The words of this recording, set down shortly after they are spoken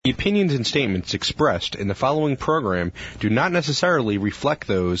The opinions and statements expressed in the following program do not necessarily reflect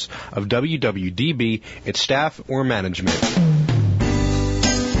those of WWDB, its staff, or management.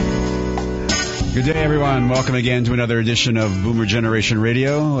 Good day, everyone. Welcome again to another edition of Boomer Generation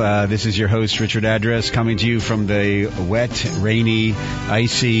Radio. This is your host, Richard Address, coming to you from the wet, rainy,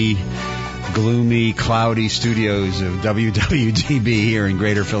 icy, gloomy, cloudy studios of WWDB here in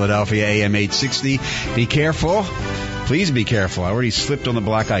Greater Philadelphia, AM 860. Be careful. Please be careful. I already slipped on the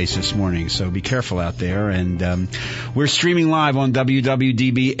black ice this morning, so be careful out there. And we're streaming live on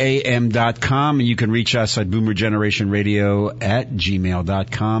WWDBAM.com, and you can reach us at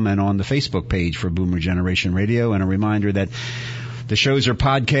boomergenerationradio@gmail.com and on the Facebook page for Boomer Generation Radio. And a reminder that the shows are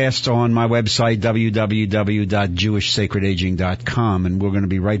podcast on my website, www.jewishsacredaging.com, and we're going to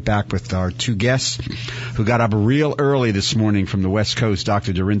be right back with our two guests who got up real early this morning from the West Coast,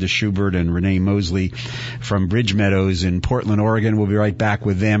 Dr. Dorinda Schubert and Renee Mosley from Bridge Meadows in Portland, Oregon. We'll be right back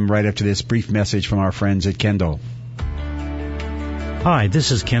with them right after this brief message from our friends at Kendall. Hi,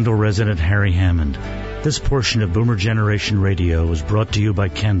 this is Kendall resident Harry Hammond. This portion of Boomer Generation Radio is brought to you by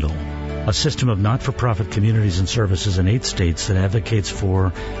Kendall, a system of not-for-profit communities and services in 8 states that advocates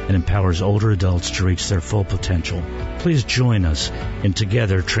for and empowers older adults to reach their full potential. Please join us in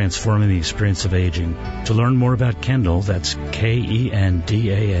together transforming the experience of aging. To learn more about Kendall, that's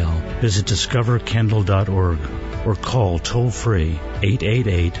Kendal, visit discoverkendall.org or call toll-free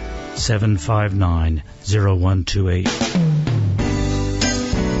 888-759-0128.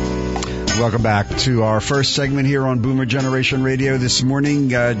 Welcome back to our first segment here on Boomer Generation Radio this morning.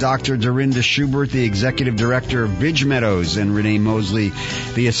 Dr. Dorinda Schubert, the Executive Director of Bridge Meadows, and Renee Mosley,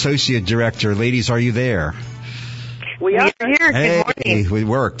 the Associate Director. Ladies, are you there? We are here. Hey, Good morning. we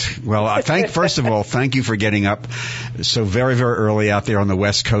worked. Well, first of all, thank you for getting up so very, very early out there on the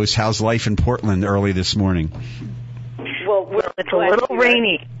West Coast. How's life in Portland early this morning? Well, it's a little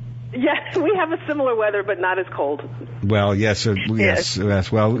rainy. Yes, we have a similar weather, but not as cold. Well, yes.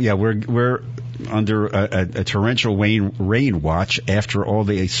 Well, yeah, we're under a torrential rain watch after all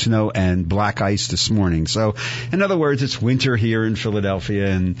the snow and black ice this morning. So, in other words, it's winter here in Philadelphia,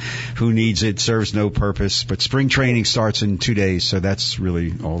 and who needs it? Serves no purpose. But spring training starts in 2 days, so that's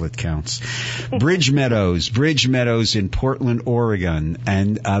really all that counts. Bridge Meadows in Portland, Oregon,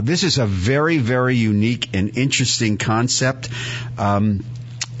 and this is a very, very unique and interesting concept.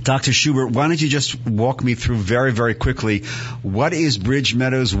 Dr. Schubert, why don't you just walk me through very, very quickly, what is Bridge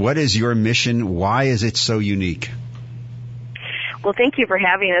Meadows? What is your mission? Why is it so unique? Well, thank you for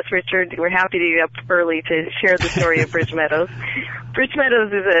having us, Richard. We're happy to be up early to share the story of Bridge Meadows. Bridge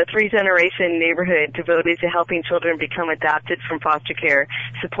Meadows is a 3-generation neighborhood devoted to helping children become adopted from foster care,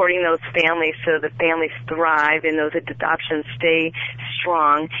 supporting those families so the families thrive and those adoptions stay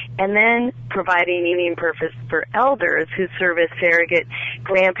strong, and then providing meaning and purpose for elders who serve as surrogate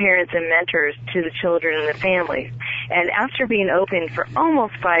grandparents and mentors to the children and the families. And after being open for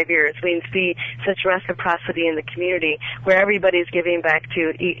almost 5 years, we see such reciprocity in the community where everybody's giving back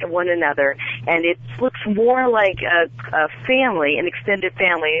to one another, and it looks more like a family, an extended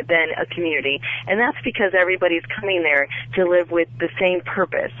family, than a community. And that's because everybody's coming there to live with the same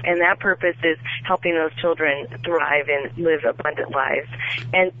purpose, and that purpose is helping those children thrive and live abundant lives.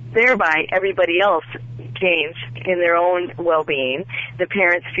 And thereby, everybody else gains in their own well-being. The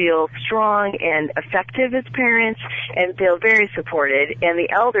parents feel strong and effective as parents and feel very supported, and the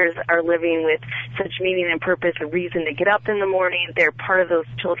elders are living with such meaning and purpose, a reason to get up in the morning. They're part of those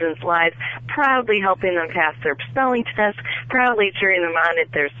children's lives, proudly helping them pass their spelling tests, proudly cheering them on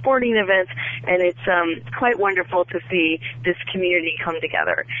at their sporting events, and it's quite wonderful to see this community come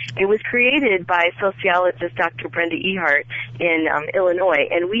together. It was created by sociologist Dr. Brenda Ehart in Illinois,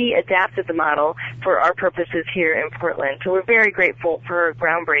 and we adapted the model for our purposes here in Portland. So we're very grateful for her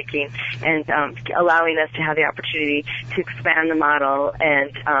groundbreaking and allowing us to have the opportunity to expand the model,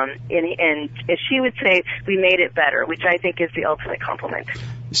 and as she would say, we made it better, which I think is the ultimate compliment.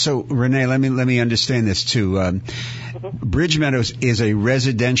 So, Renee, let me understand this too. Bridge Meadows is a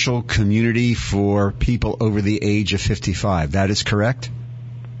residential community for people over the age of 55. That is correct?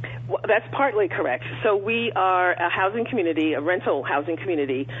 Well, that's partly correct. So we are a housing community, a rental housing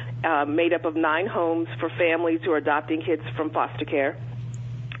community, made up of 9 homes for families who are adopting kids from foster care,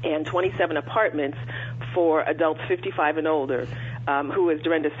 and 27 apartments for adults 55 and older, who, as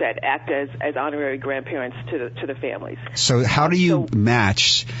Dorinda said, act as honorary grandparents to the families. So how do you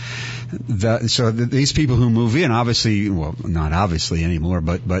match these people who move in? Obviously, well, not obviously anymore,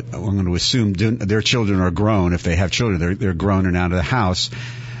 but I'm going to assume their children are grown. If they have children, they're grown and out of the house.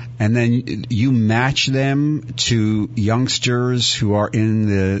 And then you match them to youngsters who are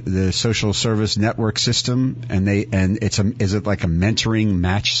in the social service network system, is it like a mentoring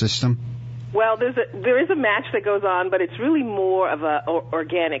match system? Well, there is a match that goes on, but it's really more of a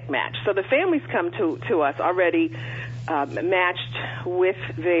organic match. So the families come to us already matched with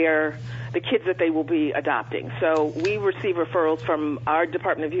the kids that they will be adopting. So we receive referrals from our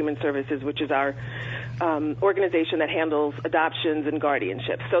Department of Human Services, which is our organization that handles adoptions and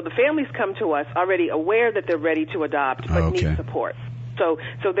guardianships. So the families come to us already aware that they're ready to adopt, but need support. So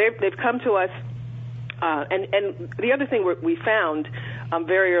they've come to us, and the other thing we found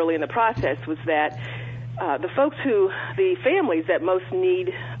very early in the process was that the families that most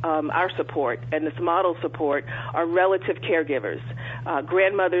need our support and this model support are relative caregivers,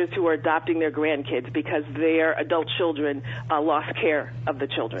 grandmothers who are adopting their grandkids because their adult children lost care of the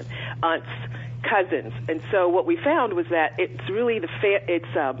children, aunts, cousins. And so what we found was that it's really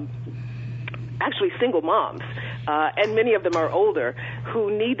actually single moms, and many of them are older, who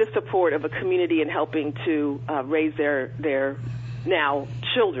need the support of a community in helping to raise their now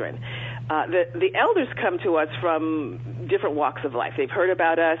children. The elders come to us from different walks of life. They've heard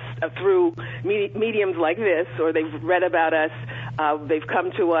about us through mediums like this, or they've read about us. They've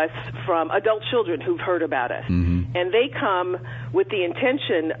come to us from adult children who've heard about us. Mm-hmm. And they come with the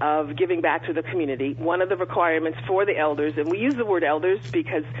intention of giving back to the community. One of the requirements for the elders, and we use the word elders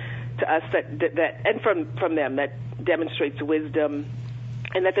because to us that and from them, that demonstrates wisdom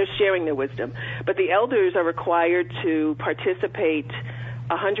and that they're sharing their wisdom. But the elders are required to participate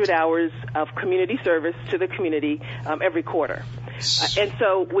 100 hours of community service to the community every quarter. And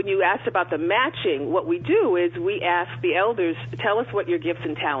so when you asked about the matching, what we do is we ask the elders, tell us what your gifts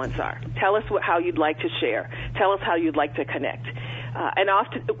and talents are. Tell us how you'd like to share. Tell us how you'd like to connect. And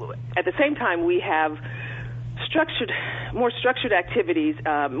often, at the same time, we have more structured activities.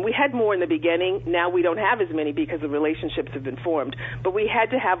 We had more in the beginning. Now we don't have as many because the relationships have been formed. But we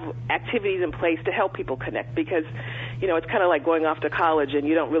had to have activities in place to help people connect because, it's kind of like going off to college and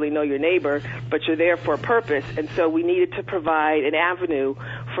you don't really know your neighbor, but you're there for a purpose. And so we needed to provide an avenue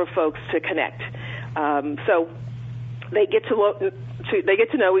for folks to connect. So they get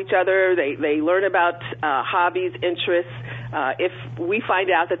to know each other. They learn about hobbies, interests. If we find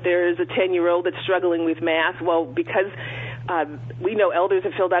out that there is a 10-year-old that's struggling with math, well, because we know elders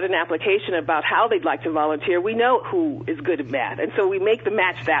have filled out an application about how they'd like to volunteer, we know who is good at math, and so we make the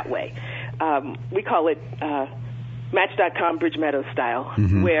match that way. We call it Match.com Bridge Meadows style,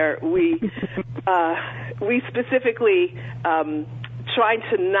 mm-hmm. where we specifically try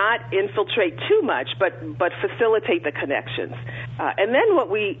to not infiltrate too much, but facilitate the connections. And then what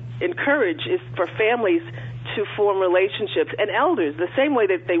we encourage is for families to form relationships, and elders the same way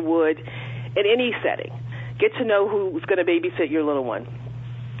that they would in any setting. Get to know who's going to babysit your little one.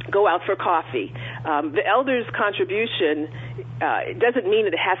 Go out for coffee. The elders' contribution doesn't mean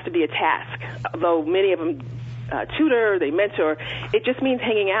that it has to be a task, although many of them tutor, they mentor. It just means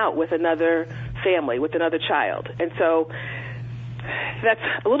hanging out with another family, with another child. And so that's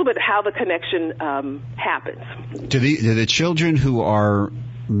a little bit how the connection happens. Do the children who are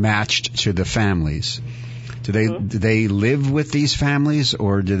matched to the families, do they live with these families,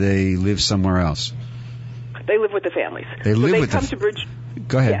 or do they live somewhere else? They live with the families. They live with to Bridge.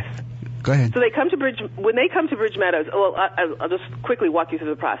 Go ahead. Yes. Go ahead. So they come to Bridge. When they come to Bridge Meadows, well, I'll just quickly walk you through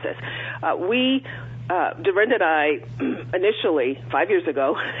the process. Dorinda and I, initially, 5 years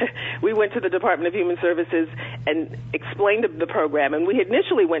ago, we went to the Department of Human Services and explained the program. And we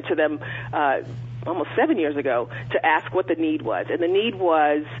initially went to them almost 7 years ago to ask what the need was. And the need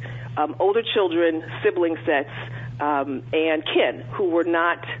was older children, sibling sets, and kin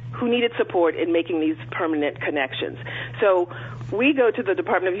who needed support in making these permanent connections. So we go to the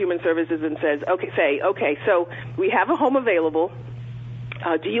Department of Human Services and say, okay, so we have a home available.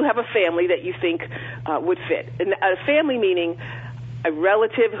 Do you have a family that you think would fit? And a family meaning a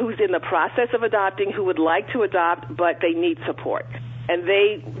relative who's in the process of adopting, who would like to adopt, but they need support. And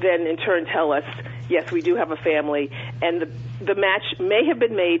they then in turn tell us, yes, we do have a family. And the match may have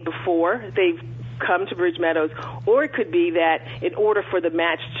been made before they've come to Bridge Meadows, or it could be that in order for the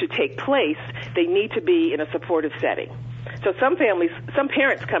match to take place, they need to be in a supportive setting. So some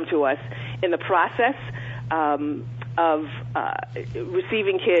parents come to us in the process of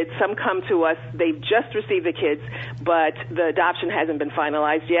receiving kids. Some come to us, they've just received the kids, but the adoption hasn't been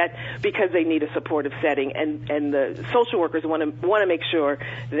finalized yet because they need a supportive setting, and the social workers want to make sure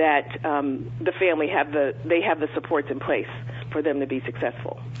that the family have the supports in place for them to be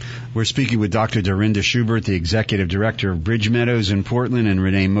successful. We're speaking with Dr. Dorinda Schubert, the Executive Director of Bridge Meadows in Portland, and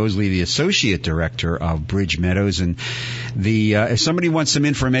Renee Mosley, the Associate Director of Bridge Meadows. And if somebody wants some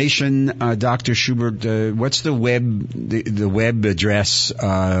information, Dr. Schubert, what's the web address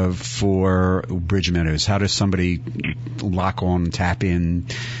for Bridge Meadows? How does somebody lock on, tap in,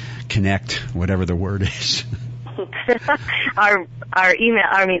 connect, whatever the word is? Our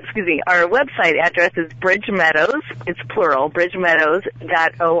website address is Bridge Meadows. It's plural,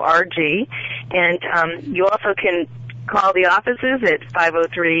 bridgemeadows.org. And you also can call the offices at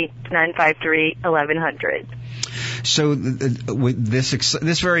 503-953-1100. So with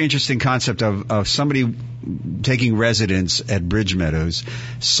this very interesting concept of somebody taking residence at Bridge Meadows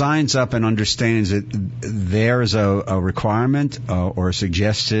signs up and understands that there's a requirement or a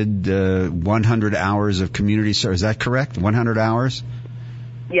suggested 100 hours of community service. Is that correct? 100 hours?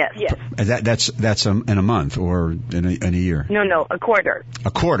 Yes. That's in a month or in a year? No, a quarter.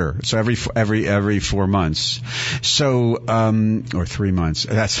 A quarter. So every 4 months. So or 3 months.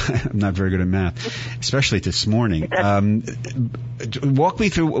 I'm not very good at math, especially this morning. Walk me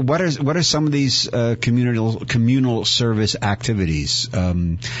through what are some of these communal service activities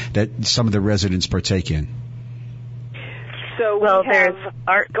that some of the residents partake in? So there's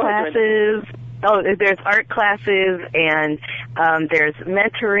art classes. There's art classes, and there's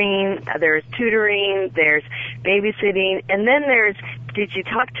mentoring, there's tutoring, there's babysitting, and then there's, did you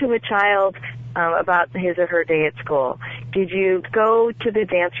talk to a child about his or her day at school? Did you go to the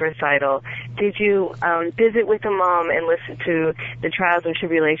dance recital? Did you visit with a mom and listen to the trials and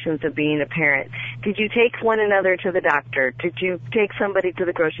tribulations of being a parent? Did you take one another to the doctor? Did you take somebody to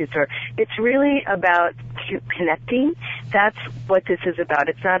the grocery store? It's really about connecting. That's what this is about.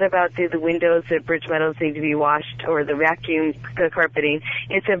 It's not about the windows at Bridge Meadows need to be washed or the vacuum, the carpeting.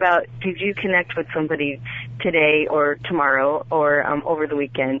 It's about, did you connect with somebody today or tomorrow or over the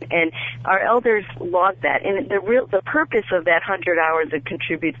weekend? And our elders log that. And the purpose of that 100 hours of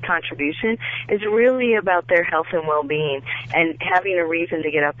contribution is really about their health and well-being and having a reason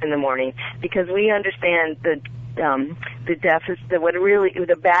to get up in the morning, because we understand the deficit,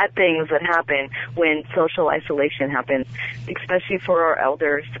 the bad things that happen when social isolation happens, especially for our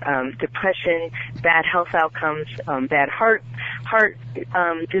elders. Depression, bad health outcomes, bad heart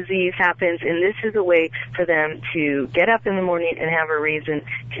disease happens, and this is a way for them to get up in the morning and have a reason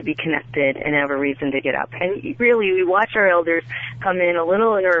to be connected and have a reason to get up. And really, we watch our elders come in a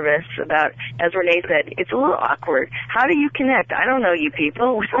little nervous about, as Renee said, it's a little awkward. How do you connect? I don't know you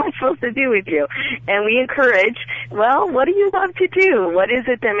people. What am I supposed to do with you? And we encourage, well, what do you love to do? What is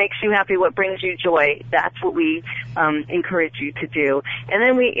it that makes you happy? What brings you joy? That's what we encourage you to do. And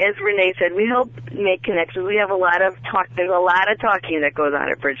then we, as Renee said, we help make connections. We have a lot of talk. There's a lot of talking that goes on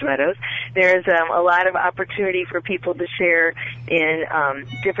at Bridge Meadows. There's a lot of opportunity for people to share in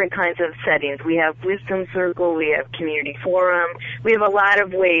different kinds of settings. We have Wisdom Circle. We have Community Forum. We have a lot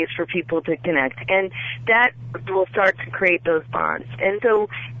of ways for people to connect. And that will start to create those bonds. And so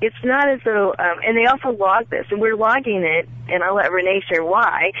it's not as though, and they also log this, and we're logging it, and I'll let Renee share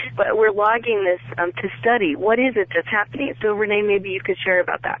why, but we're logging this to study what is it that's happening. So Renee, maybe you could share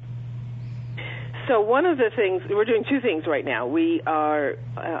about that. So one of the things, we're doing two things right now. We are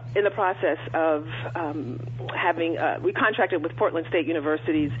in the process of we contracted with Portland State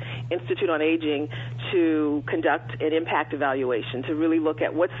University's Institute on Aging to conduct an impact evaluation, to really look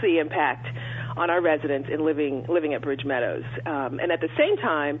at what's the impact on our residents in living at Bridge Meadows. And at the same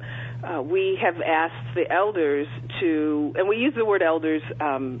time, we have asked the elders to, and we use the word elders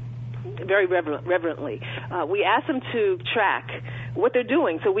very reverently, we ask them to track what they're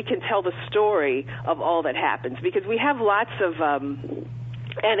doing so we can tell the story of all that happens, because we have lots of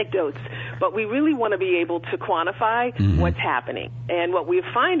anecdotes, but we really want to be able to quantify what's happening. And what we're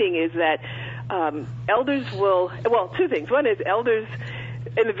finding is that elders will, well, two things. One is elders,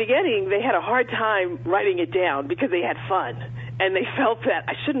 in the beginning, they had a hard time writing it down because they had fun. And they felt that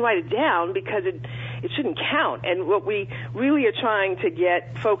I shouldn't write it down because it shouldn't count. And what we really are trying to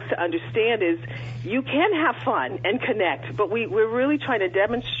get folks to understand is you can have fun and connect, but we're really trying to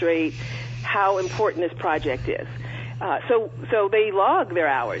demonstrate how important this project is. So they log their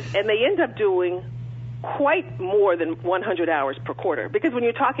hours, and they end up doing quite more than 100 hours per quarter. Because when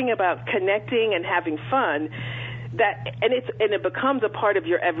you're talking about connecting and having fun, and it becomes a part of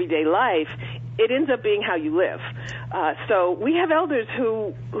your everyday life, it ends up being how you live. So we have elders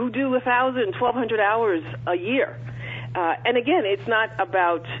who do 1,000, 1,200 hours a year. And again, it's not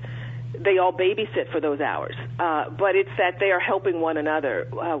about they all babysit for those hours, but it's that they are helping one another.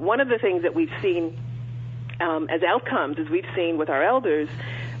 One of the things that we've seen as outcomes, as we've seen with our elders,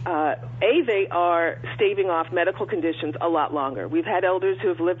 they are staving off medical conditions a lot longer. We've had elders who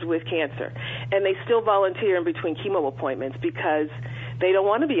have lived with cancer, and they still volunteer in between chemo appointments because they don't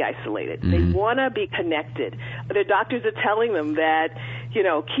want to be isolated. They want to be connected. Their doctors are telling them that,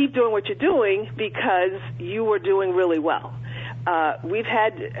 keep doing what you're doing because you are doing really well. We've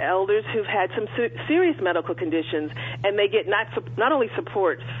had elders who've had some serious medical conditions, and they get not only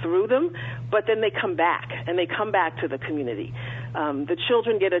support through them, but then they come back, and they come back to the community. The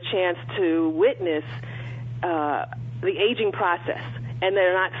children get a chance to witness the aging process, and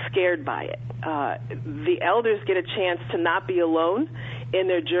they're not scared by it. The elders get a chance to not be alone in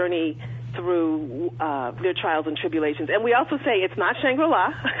their journey through their trials and tribulations. And we also say it's not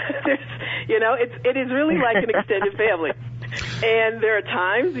Shangri-La. It is really like an extended family. And there are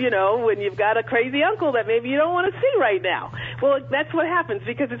times, when you've got a crazy uncle that maybe you don't want to see right now. Well, that's what happens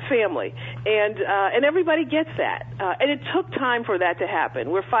because it's family. And everybody gets that. And it took time for that to happen.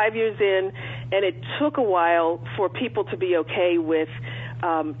 We're 5 years in, and it took a while for people to be okay with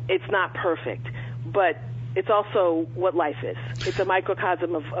it's not perfect. But it's also what life is. It's a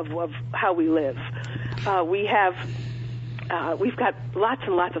microcosm of how we live. We've got lots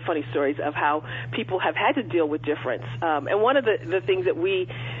and lots of funny stories of how people have had to deal with difference. And one of the things that we,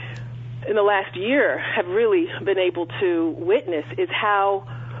 in the last year, have really been able to witness is how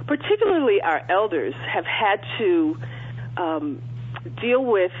particularly our elders have had to deal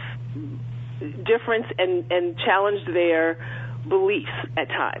with difference and challenge their beliefs at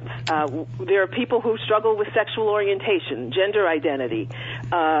times. There are people who struggle with sexual orientation, gender identity,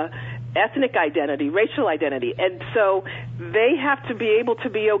 ethnic identity, racial identity, and so they have to be able to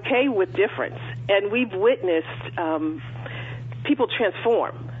be okay with difference. And we've witnessed people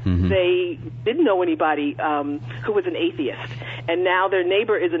transform. They didn't know anybody who was an atheist, and now their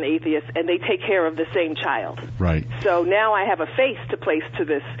neighbor is an atheist, and they take care of the same child. Right. So now I have a face to place to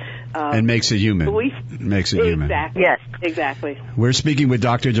this. And makes it human. Belief. Makes it human. Exactly. Yes, exactly. We're speaking with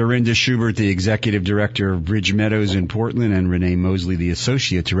Dr. Dorinda Schubert, the Executive Director of Bridge Meadows in Portland, and Renee Mosley, the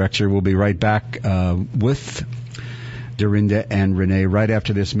Associate Director. We'll be right back with Dorinda and Renee right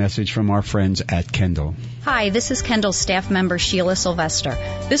after this message from our friends at Kendall. Hi, this is Kendall staff member Sheila Sylvester.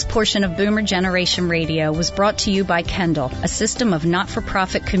 This portion of Boomer Generation Radio was brought to you by Kendall, a system of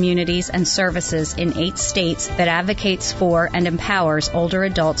not-for-profit communities and services in 8 states that advocates for and empowers older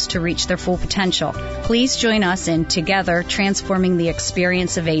adults to reach their full potential. Please join us in Together Transforming the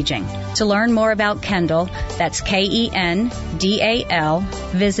Experience of Aging. To learn more about Kendall, that's KENDAL,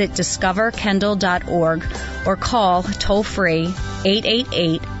 visit discoverkendall.org or call toll-free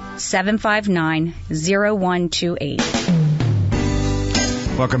 888-759-0128.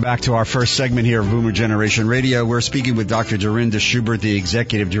 Welcome back to our first segment here of Boomer Generation Radio. We're speaking with Dr. Dorinda Schubert, the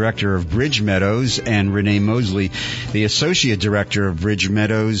Executive Director of Bridge Meadows, and Renee Mosley, the Associate Director of Bridge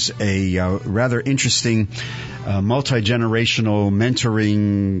Meadows, a rather interesting multi-generational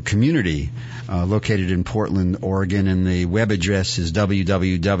mentoring community located in Portland, Oregon, and the web address is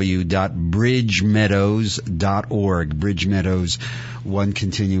www.bridgemeadows.org. Bridge Meadows, one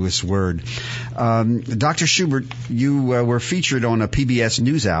continuous word. Dr. Schubert, you were featured on a PBS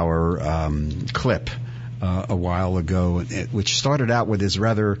NewsHour clip a while ago, which started out with this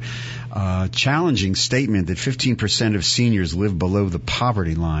rather challenging statement that 15% of seniors live below the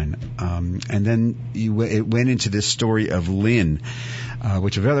poverty line. And then it went into this story of Lynn,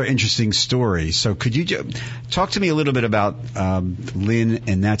 which is a rather interesting story. So could you talk to me a little bit about Lynn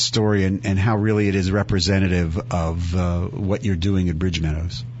and that story and how really it is representative of what you're doing at Bridge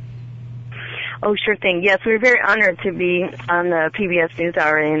Meadows? Oh, sure thing. Yes, we were very honored to be on the PBS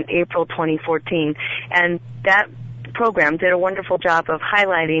NewsHour in April 2014, and that program did a wonderful job of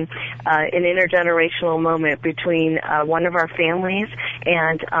highlighting an intergenerational moment between one of our families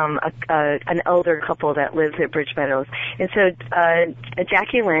and an elder couple that lives at Bridge Meadows. And so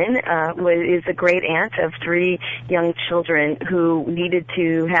Jackie Lynn is a great aunt of 3 young children who needed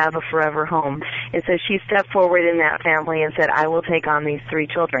to have a forever home. And so she stepped forward in that family and said, I will take on these 3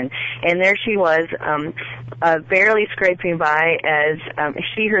 children. And there she was, barely scraping by as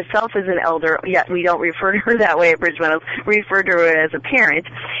she herself is an elder, yet we don't refer to her that way at Bridge Meadows. We refer to her as a parent.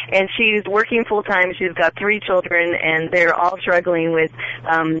 And she's working full-time. She's got 3 children, and they're all struggling with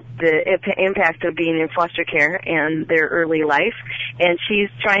the impact of being in foster care and their early life. And she's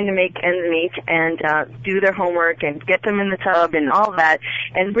trying to make ends meet and do their homework and get them in the tub and all that,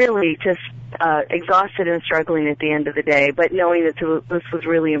 and really just exhausted and struggling at the end of the day, but knowing that this was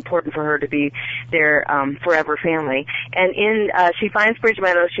really important for her to be their forever family. And she finds Bridge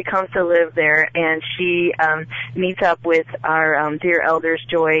Meadows, she comes to live there, and she meets up with our dear elders,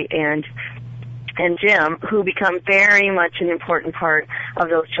 Joy and and Jim, who become very much an important part of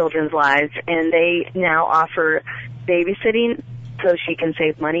those children's lives, and they now offer babysitting so she can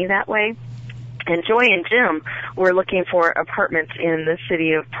save money that way. And Joy and Jim were looking for apartments in the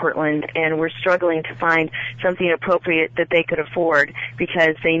city of Portland, and were struggling to find something appropriate that they could afford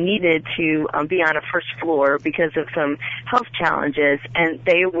because they needed to be on a first floor because of some health challenges, and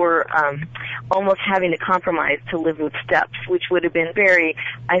they were almost having to compromise to live with steps, which would have been very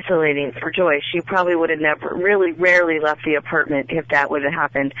isolating for Joy. She probably would have rarely left the apartment if that would have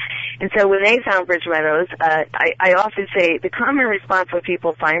happened. And so when they found Bridge Meadows, I often say the common response when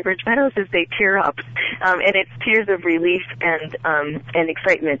people find Bridge Meadows is they tear up, and it's tears of relief and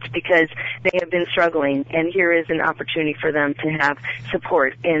excitement because they have been struggling, and here is an opportunity for them to have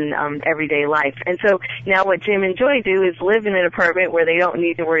support in everyday life. And so now what Jim and Joy do is live in an apartment where they don't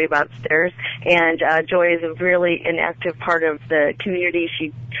need to worry about stairs, and Joy is really an active part of the community.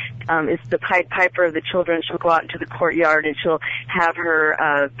 She is the Pied Piper of the children. She'll go out into the courtyard and she'll have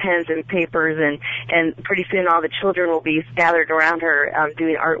her pens and papers, and pretty soon all the children will be gathered around her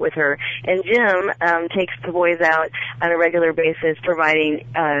doing art with her. And Jim takes the boys out on a regular basis, providing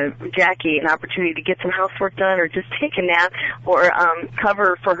Jackie an opportunity to get some housework done or just take a nap or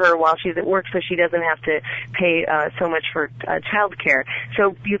cover for her while she's at work so she doesn't have to pay so much for child care.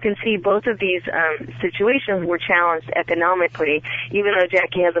 So you can see both of these situations were challenged economically. Even though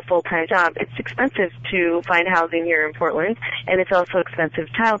Jackie has a full-time job, it's expensive to find housing here in Portland, and it's also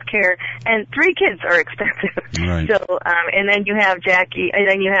expensive child care, and 3 kids are expensive. Right. So, and then you have Jackie, and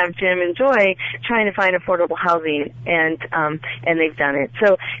then you have Jim and Joy trying to find affordable housing, and they've done it.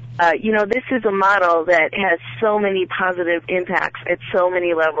 So, this is a model that has so many positive impacts at so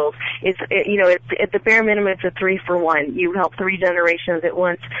many levels. It's at the bare minimum, it's a 3-for-1. You help 3 generations at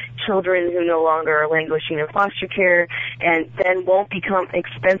once, children who no longer are languishing in foster care, and then won't become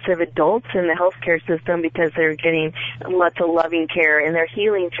expensive adults in the healthcare system because they're getting lots of loving care and they're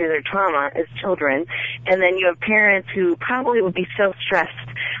healing through their trauma as children. And then you have parents who probably would be so stressed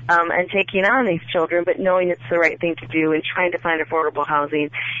and taking on these children, but knowing it's the right thing to do and trying to find affordable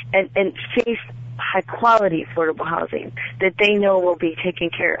housing and safe, high-quality affordable housing that they know will be taken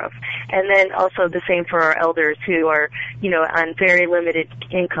care of. And then also the same for our elders who are, on very limited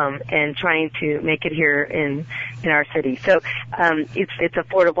income and trying to make it here in our city. So it's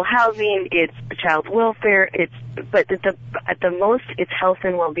affordable housing, it's child welfare, but at the most it's health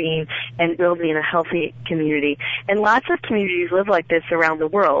and well-being and building a healthy community. And lots of communities live like this around the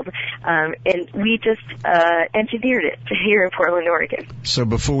world, and we just engineered it here in Portland, Oregon. So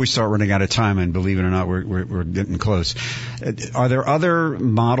before we start running out of time, and believe it or not, we're getting close, are there other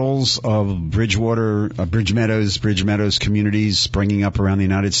models of Bridge Meadows communities springing up around the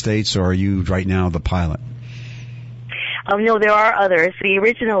United States, or are you right now the pilot? No, there are others. The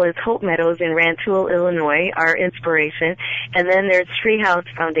original is Hope Meadows in Rantoul, Illinois, our inspiration. And then there's Treehouse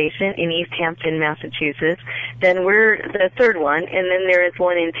Foundation in East Hampton, Massachusetts. Then we're the third one. And then there is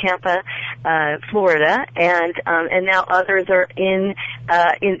one in Tampa, Florida. And now others are in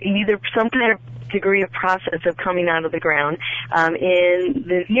either some kind of degree of process of coming out of the ground. In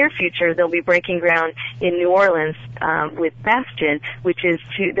the near future, they'll be breaking ground in New Orleans with Bastion, which is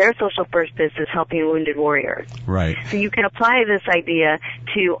their social first business helping wounded warriors. Right. So you can apply this idea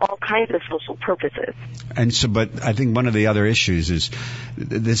to all kinds of social purposes. And so, but I think one of the other issues is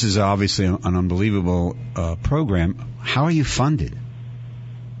this is obviously an unbelievable program. How are you funded?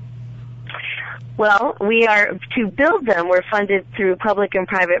 Well, to build them, we're funded through public and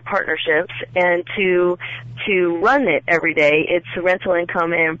private partnerships, and to run it every day, it's rental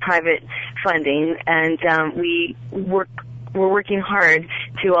income and private funding, and we're working hard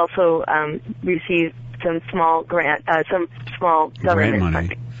to also receive some small government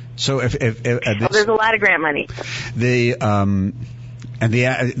funding. So if there's a lot of grant money. The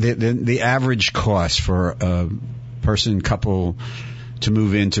average cost for a couple to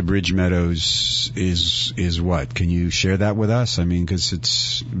move into Bridge Meadows is what? Can you share that with us? I mean,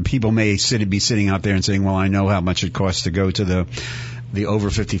 because people may be sitting out there and saying, well, I know how much it costs to go to the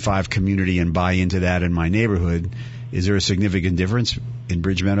over 55 community and buy into that in my neighborhood. Is there a significant difference in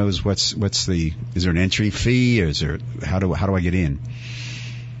Bridge Meadows? Is there an entry fee? Or how do I get in?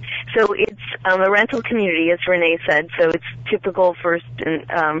 So it's a rental community, as Renee said, so it's typical first and,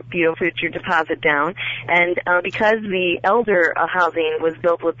 put your deposit down. And because the elder housing was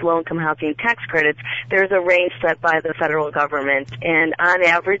built with low-income housing tax credits, there's a range set by the federal government. And on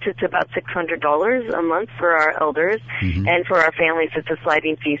average, it's about $600 a month for our elders, and for our families, it's a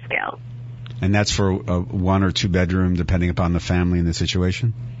sliding fee scale. And that's for a 1 or 2 bedroom, depending upon the family and the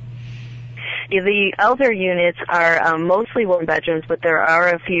situation? The elder units are mostly 1 bedrooms, but there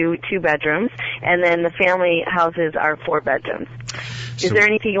are a few 2 bedrooms, and then the family houses are 4 bedrooms. Is there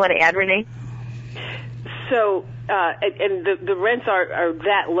anything you want to add, Renee? So, and the rents are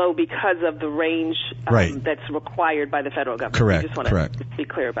that low because of the range that's required by the federal government. Correct. I just want to be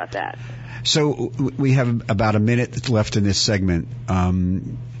clear about that. So we have about a minute left in this segment.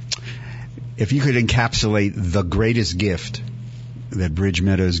 If you could encapsulate the greatest gift that Bridge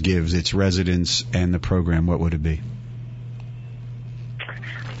Meadows gives its residents and the program, what would it be?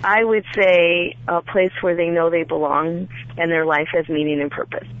 I would say a place where they know they belong and their life has meaning and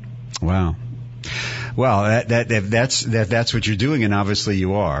purpose. Wow. Well, that's what you're doing, and obviously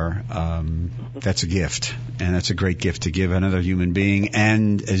you are. That's a gift, and that's a great gift to give another human being.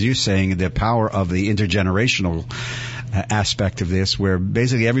 And as you're saying, the power of the intergenerational aspect of this, where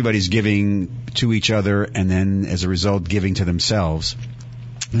basically everybody's giving to each other, and then as a result, giving to themselves,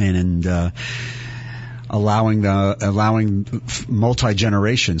 and allowing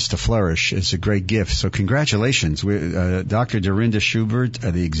multi-generations to flourish is a great gift. So congratulations. Dr. Dorinda Schubert,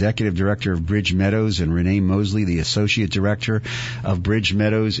 the Executive Director of Bridge Meadows, and Renee Mosley, the Associate Director of Bridge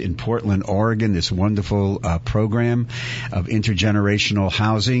Meadows in Portland, Oregon, this wonderful program of intergenerational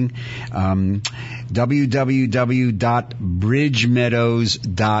housing.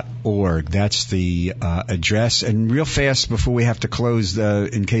 www.bridgemeadows.org. That's the address. And real fast before we have to close,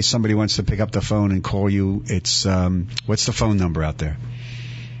 in case somebody wants to pick up the phone and call you, it's what's the phone number out there?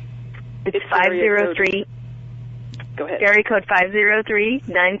 It's 503. Go ahead. Area code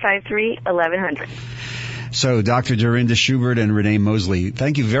 503-953-1100. So, Dr. Dorinda Schubert and Renee Mosley,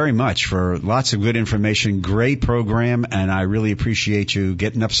 thank you very much for lots of good information. Great program, and I really appreciate you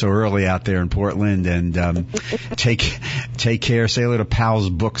getting up so early out there in Portland. And take care. Say hello to Pal's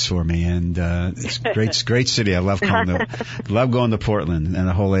Books for me. And it's great city. I love going to Portland and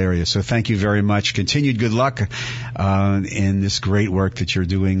the whole area. So, thank you very much. Continued good luck in this great work that you're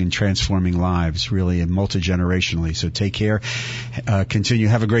doing and transforming lives, really, and multi-generationally. So, take care. Continue.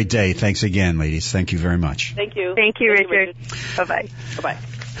 Have a great day. Thanks again, ladies. Thank you very much. Thank you. Thank you, Richard. Bye-bye. Bye-bye.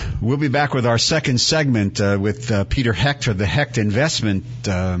 We'll be back with our second segment with Peter Hecht of the Hecht Investment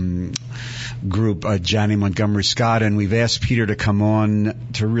Group, Janney Montgomery Scott, and we've asked Peter to come on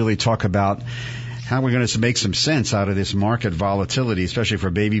to really talk about how we're going to make some sense out of this market volatility, especially for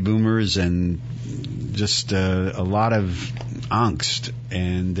baby boomers, and just a lot of angst.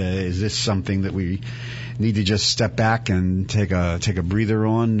 And is this something that we need to just step back and take a breather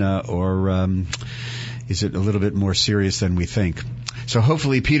on, or is it a little bit more serious than we think? So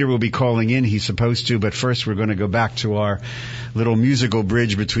hopefully Peter will be calling in. He's supposed to, but first we're going to go back to our little musical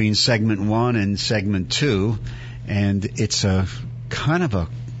bridge between segment 1 and segment 2. And it's a kind of a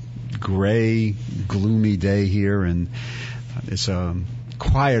gray, gloomy day here, and it's a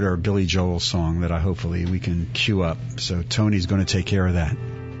quieter Billy Joel song that hopefully we can cue up. So Tony's going to take care of that.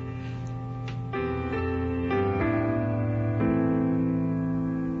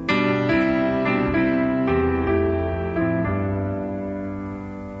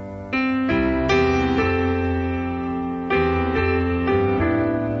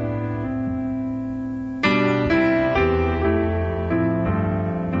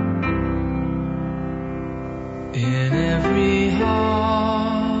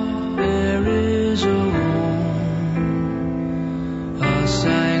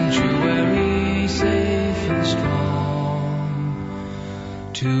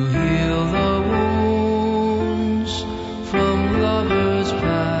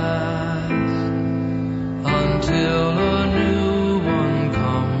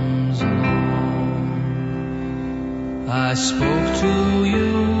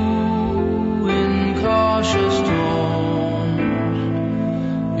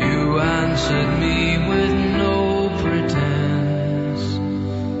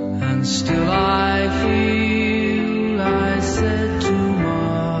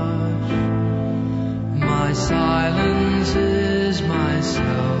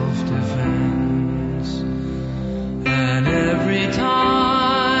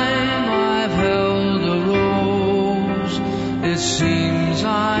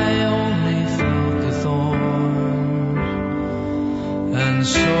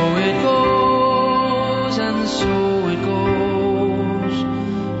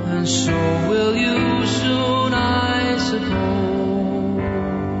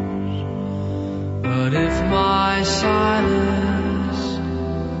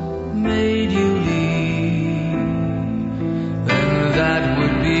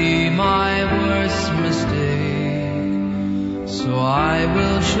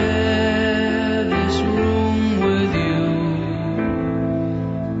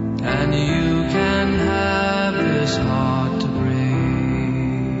 And you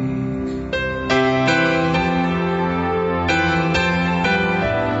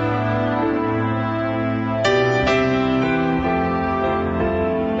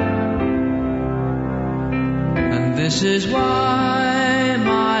This is why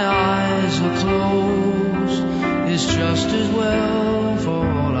my eyes are closed. It's just as well for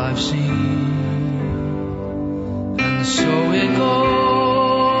all I've seen. And so it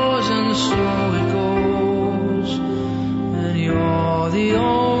goes, and so it goes, and you're the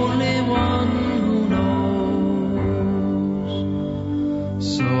only one who knows.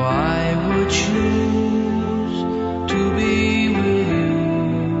 So I would choose to be with you.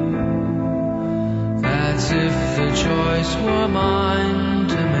 That's if the choice were mine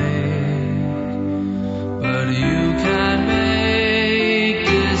to make. But you can make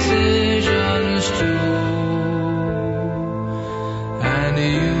decisions too. And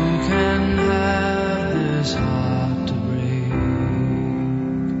you can have this heart to break.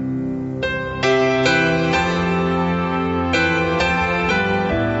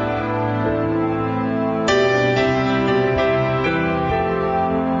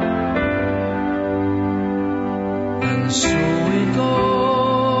 And so it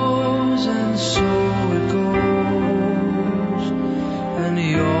goes, and so it goes, and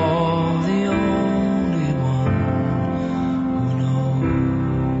you're the only one who knows.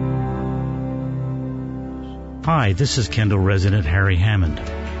 Hi, this is Kendall resident Harry Hammond.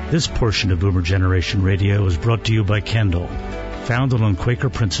 This portion of Boomer Generation Radio is brought to you by Kendall. Founded on Quaker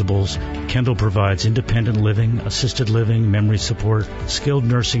principles, Kendall provides independent living, assisted living, memory support, skilled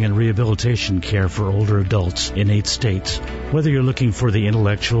nursing, and rehabilitation care for older adults in 8 states. Whether you're looking for the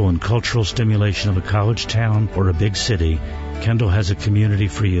intellectual and cultural stimulation of a college town or a big city, Kendall has a community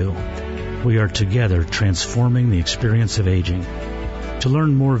for you. We are together transforming the experience of aging. To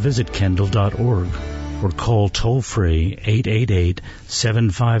learn more, visit kendall.org or call toll-free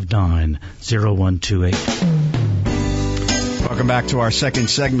 888-759-0128. Welcome back to our second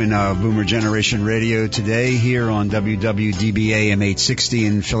segment of Boomer Generation Radio today here on WWDB AM 860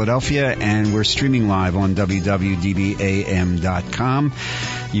 in Philadelphia, and we're streaming live on www.dbam.com.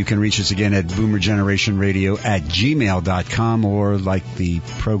 You can reach us again at boomergenerationradio@gmail.com, or like the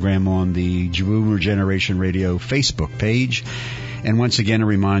program on the Boomer Generation Radio Facebook page. And once again, a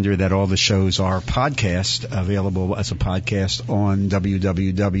reminder that all the shows are podcast, available as a podcast on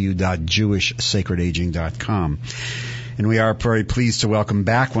www.jewishsacredaging.com. And we are very pleased to welcome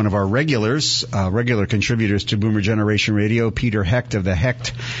back one of our regular contributors to Boomer Generation Radio, Peter Hecht of the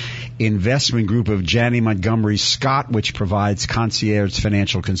Hecht Investment Group of Janney Montgomery Scott, which provides concierge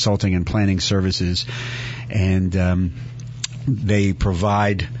financial consulting and planning services. And they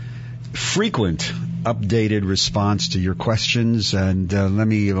provide frequent updated response to your questions. And let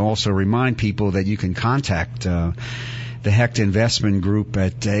me also remind people that you can contact the Hecht Investment Group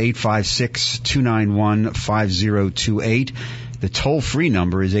at 856-291-5028. The toll-free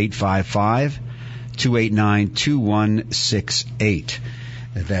number is 855-289-2168.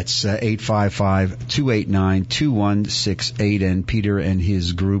 That's 855-289-2168. And Peter and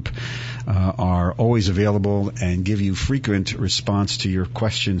his group are always available and give you frequent response to your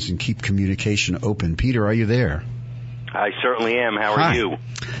questions and keep communication open. Peter, are you there? I certainly am. How are you?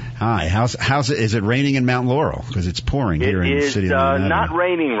 Hi. How's it? Is it raining in Mount Laurel? Because it's pouring here in the city of Manhattan. It is not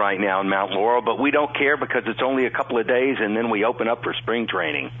raining right now in Mount Laurel, but we don't care because it's only a couple of days, and then we open up for spring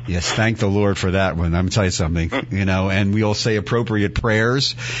training. Yes, thank the Lord for that one. I'm going to tell you something, and we all say appropriate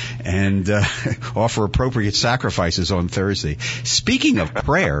prayers and offer appropriate sacrifices on Thursday. Speaking of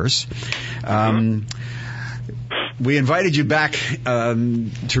prayers, we invited you back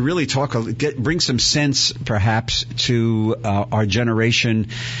to really bring some sense, perhaps, to our generation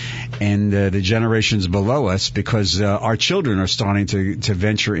and the generations below us, because our children are starting to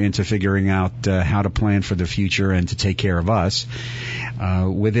venture into figuring out how to plan for the future and to take care of us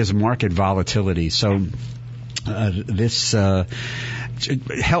with this market volatility. So this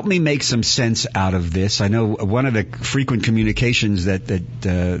help me make some sense out of this. I know one of the frequent communications that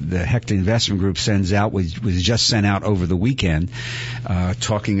the Hecht Investment Group sends out was just sent out over the weekend,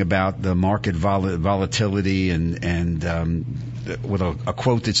 talking about the market volatility and with a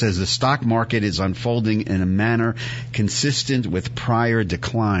quote that says the stock market is unfolding in a manner consistent with prior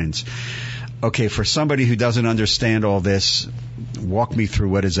declines. Okay, for somebody who doesn't understand all this, walk me through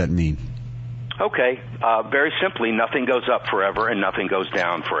what does that mean? Okay, very simply, nothing goes up forever and nothing goes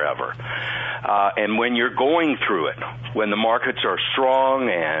down forever. And when you're going through it, when the markets are strong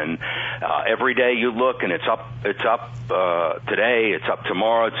and every day you look and it's up today, it's up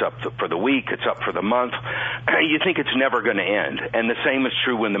tomorrow, it's up for the week, it's up for the month, you think it's never going to end. And the same is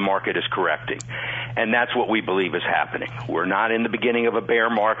true when the market is correcting. And that's what we believe is happening. We're not in the beginning of a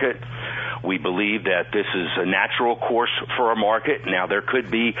bear market. We believe that this is a natural course for a market. Now, there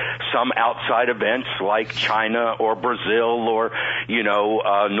could be some outside events like China or Brazil or,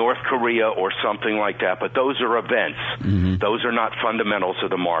 North Korea or something like that, but those are events. Mm-hmm. Those are not fundamentals of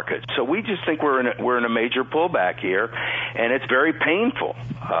the market. So we just think we're in a major pullback here, and it's very painful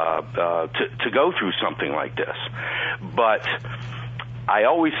to go through something like this. But I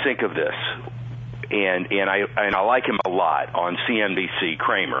always think of this, and I like him a lot on CNBC,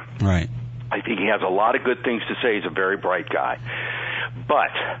 Kramer. Right. I think he has a lot of good things to say. He's a very bright guy.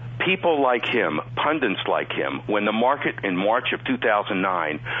 But people like him, pundits like him, when the market in March of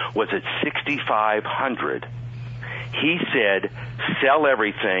 2009 was at 6,500, he said, sell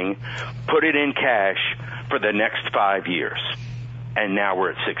everything, put it in cash for the next 5 years. And now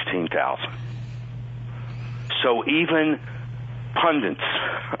we're at 16,000. So even pundits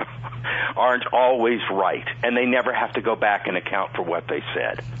aren't always right, and they never have to go back and account for what they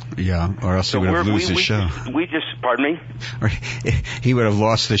said. Yeah, or else he would have lost the show. Pardon me? Or he would have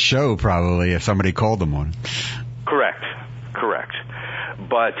lost the show probably if somebody called him on it. Correct.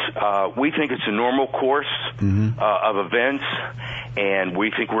 But we think it's a normal course of events, and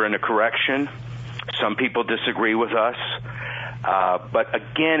we think we're in a correction. Some people disagree with us. But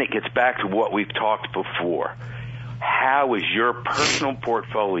again, it gets back to what we've talked before. How is your personal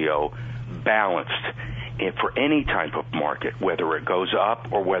portfolio balanced for any type of market, whether it goes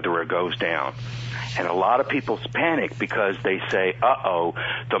up or whether it goes down? And a lot of people panic because they say,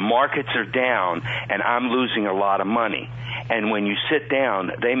 the markets are down and I'm losing a lot of money. And when you sit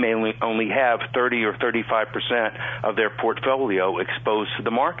down, they may only have 30 or 35% of their portfolio exposed to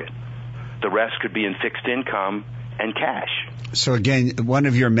the market. The rest could be in fixed income and cash. So again, one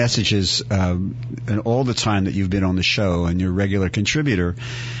of your messages, and all the time that you've been on the show and you're a regular contributor,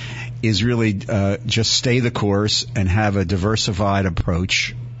 is really just stay the course and have a diversified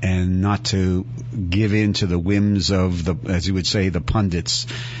approach and not to give in to the whims of as you would say, the pundits.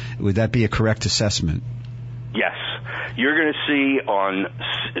 Would that be a correct assessment? Yes. You're going to see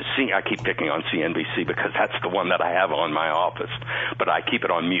I keep picking on CNBC because that's the one that I have on my office, but I keep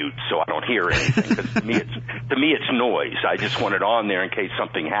it on mute so I don't hear anything. 'Cause to me, it's noise. I just want it on there in case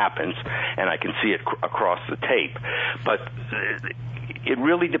something happens and I can see it across the tape. But it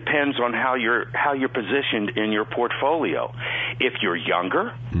really depends on how you're positioned in your portfolio. If you're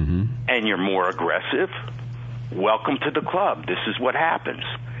younger and you're more aggressive, welcome to the club. This is what happens.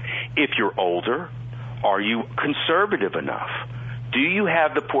 If you're older, are you conservative enough? Do you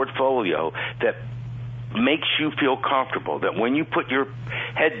have the portfolio that makes you feel comfortable, that when you put your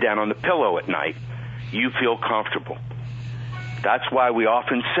head down on the pillow at night, you feel comfortable? That's why we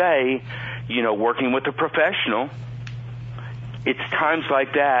often say, working with a professional, it's times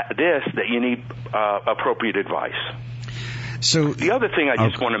like this that you need appropriate advice. So the other thing I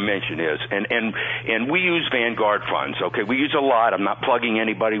just want to mention is, and we use Vanguard funds, okay? We use a lot. I'm not plugging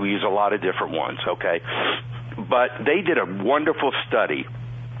anybody. We use a lot of different ones, okay? But they did a wonderful study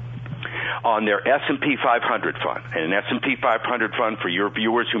on their S&P 500 fund. And an S&P 500 fund, for your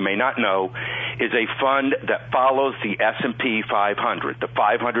viewers who may not know, is a fund that follows the S&P 500, the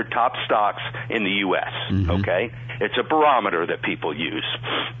 500 top stocks in the U.S., okay? It's a barometer that people use.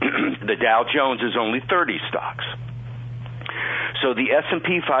 The Dow Jones is only 30 stocks. So the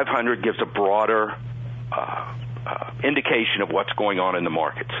S&P 500 gives a broader indication of what's going on in the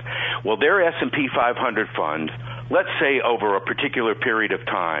markets. Well, their S&P 500 fund, let's say over a particular period of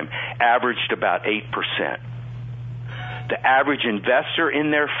time, averaged about 8%. The average investor in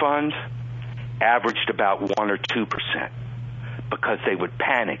their fund averaged about 1 or 2% because they would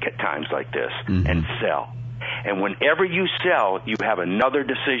panic at times like this and sell. And whenever you sell, you have another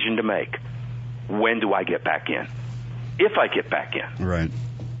decision to make. When do I get back in? If I get back in. Right.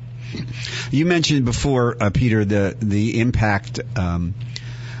 You mentioned before, Peter, the impact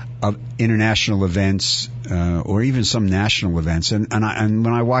of international events or even some national events. And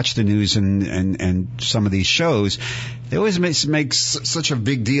when I watch the news and some of these shows, they always make such a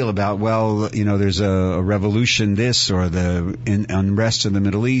big deal about, there's a revolution this or the unrest in the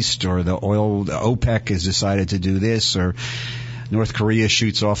Middle East or the OPEC has decided to do this or North Korea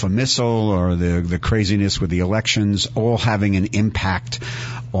shoots off a missile or the craziness with the elections, all having an impact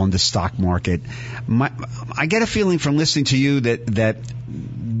on the stock market. I get a feeling from listening to you that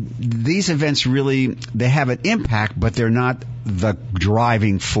these events really, they have an impact, but they're not the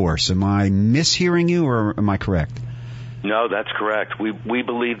driving force. Am I mishearing you or am I correct? No, that's correct. We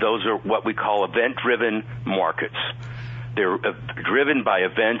believe those are what we call event-driven markets. They're driven by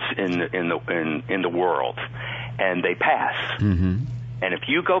events in the world, and they pass. And if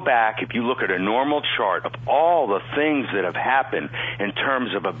you go back, if you look at a normal chart of all the things that have happened in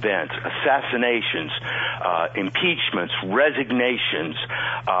terms of events, assassinations, impeachments, resignations,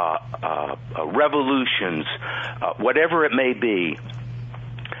 revolutions, whatever it may be,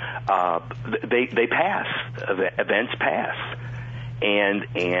 they pass. Events pass. And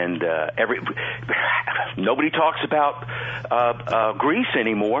nobody talks about Greece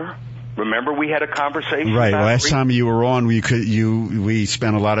anymore. Remember, we had a conversation. Right. About Last Greece? time you were on, we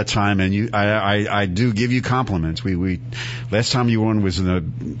spent a lot of time, and I do give you compliments. Last time you were on was in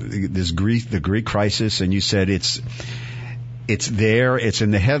the Greek crisis, and you said it's there, it's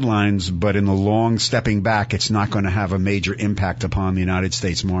in the headlines, but in the long stepping back, it's not going to have a major impact upon the United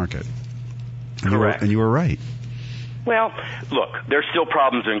States market. Correct. And you were right. Well, look, there's still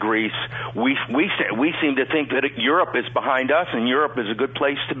problems in Greece. We seem to think that Europe is behind us, and Europe is a good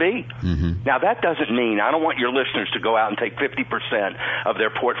place to be. Mm-hmm. Now, that doesn't mean, I don't want your listeners to go out and take 50% of their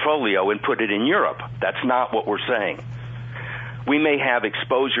portfolio and put it in Europe. That's not what we're saying. We may have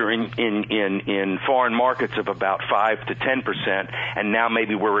exposure in foreign markets of about 5 to 10%, and now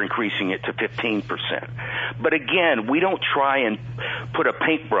maybe we're increasing it to 15%. But again, we don't try and put a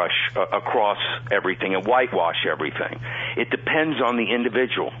paintbrush across everything and whitewash everything. It depends on the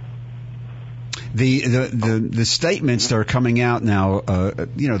individual. The statements that are coming out now,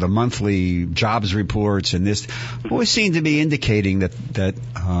 the monthly jobs reports and this always seem to be indicating that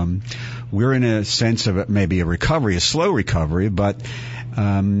we're in a sense of maybe a recovery, a slow recovery, but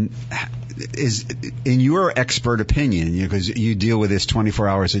is in your expert opinion, because you deal with this 24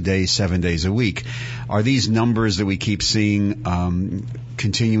 hours a day, 7 days a week, are these numbers that we keep seeing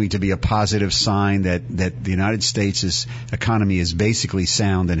continuing to be a positive sign that the United States' economy is basically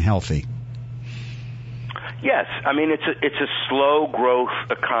sound and healthy? Yes, I mean it's a slow growth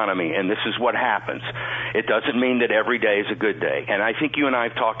economy, and this is what happens. It doesn't mean that every day is a good day, and I think you and I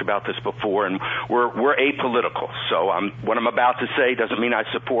have talked about this before, and we're apolitical. So what I'm about to say doesn't mean I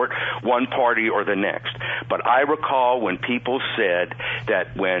support one party or the next. But I recall when people said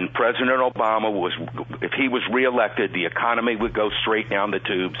that when President Obama if he was reelected, the economy would go straight down the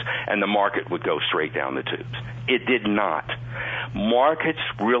tubes and the market would go straight down the tubes. It did not. Markets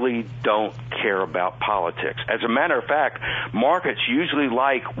really don't care about politics. As a matter of fact, markets usually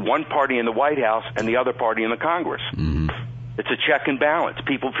like one party in the White House and the other party in the Congress. Mm-hmm. It's a check and balance.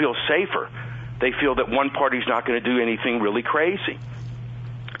 People feel safer. They feel that one party's not going to do anything really crazy.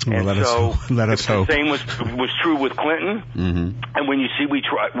 Well, let us hope. The same was true with Clinton. Mm-hmm. And when you see we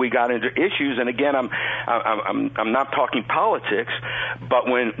got into issues, and again, I'm not talking politics, but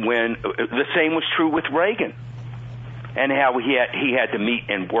when the same was true with Reagan. And how he had to meet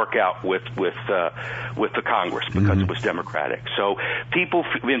and work out with the Congress because mm-hmm. it was Democratic. So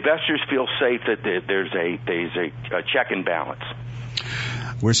investors feel safe that there's a check and balance.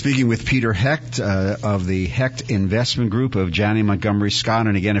 We're speaking with Peter Hecht of the Hecht Investment Group of Janney Montgomery Scott.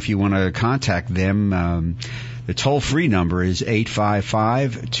 And again, if you want to contact them, the toll-free number is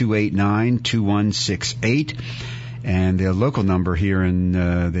 855-289-2168. And the local number here in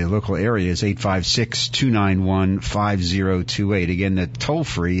the local area is 856-291-5028. Again, the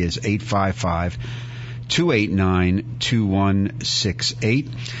toll-free is 855-289-2168.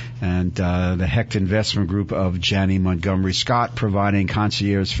 And the Hecht Investment Group of Janney Montgomery Scott, providing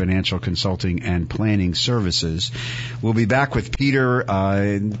concierge financial consulting and planning services. We'll be back with Peter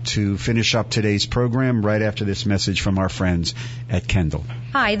to finish up today's program right after this message from our friends at Kendall.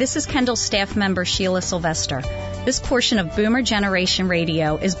 Hi, this is Kendall staff member Sheila Sylvester. This portion of Boomer Generation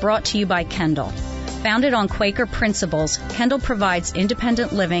Radio is brought to you by Kendall. Founded on Quaker principles, Kendall provides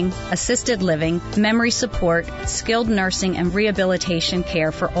independent living, assisted living, memory support, skilled nursing, and rehabilitation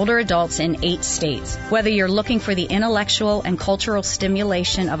care for older adults in 8 states. Whether you're looking for the intellectual and cultural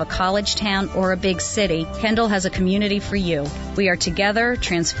stimulation of a college town or a big city, Kendall has a community for you. We are together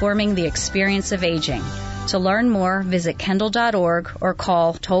transforming the experience of aging. To learn more, visit kendall.org or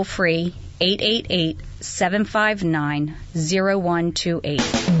call toll-free 888-759-0128.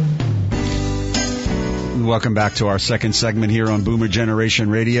 Welcome back to our second segment here on Boomer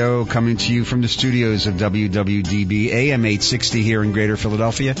Generation Radio, coming to you from the studios of WWDB AM 860 here in Greater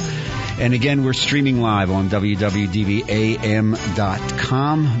Philadelphia. And again, we're streaming live on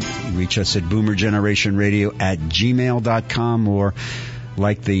WWDBAM.com. Reach us at boomergenerationradio@gmail.com or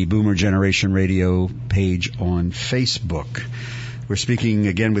like the Boomer Generation Radio page on Facebook. We're speaking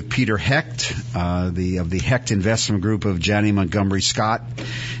again with Peter Hecht, of the Hecht Investment Group of Janney Montgomery Scott.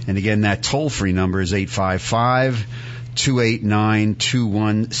 And again, that toll-free number is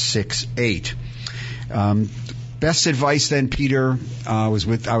 855-289-2168. Best advice then, Peter, I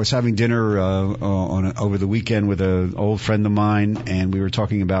was having dinner over the weekend with an old friend of mine, and we were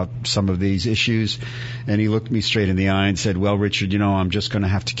talking about some of these issues, and he looked me straight in the eye and said, well, Richard, I'm just going to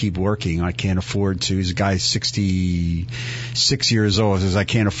have to keep working. I can't afford to. He's a guy 66 years old. He says, I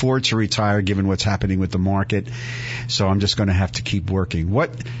can't afford to retire given what's happening with the market, so I'm just going to have to keep working. What,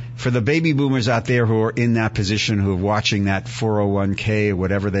 for the baby boomers out there who are in that position, who are watching that 401k or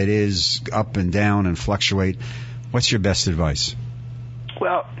whatever that is up and down and fluctuate, what's your best advice?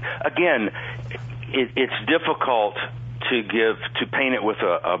 Well, again, it's difficult to paint it with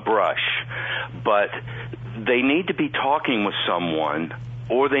a brush, but they need to be talking with someone,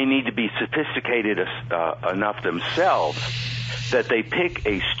 or they need to be sophisticated enough themselves that they pick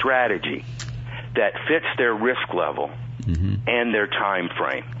a strategy that fits their risk level and their time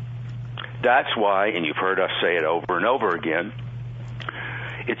frame. That's why, and you've heard us say it over and over again,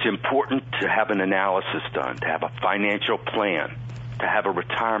 it's important to have an analysis done, to have a financial plan, to have a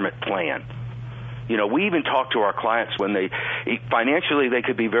retirement plan. We even talk to our clients when financially they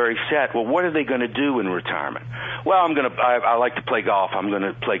could be very set. Well, what are they going to do in retirement? Well, I like to play golf. I'm going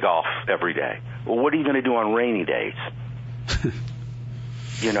to play golf every day. Well, what are you going to do on rainy days?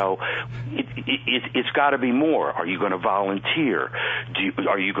 It's got to be more. Are you going to volunteer?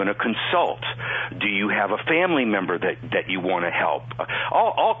 Are you going to consult? Do you have a family member that you want to help?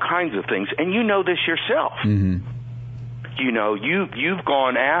 All kinds of things. And you know this yourself. Mm-hmm. You've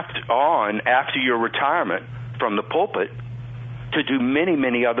gone after your retirement from the pulpit to do many,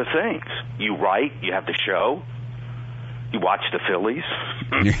 many other things. You write, you have the show, you watch the Phillies.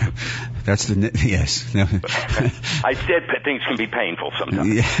 Yeah, that's yes. I said things can be painful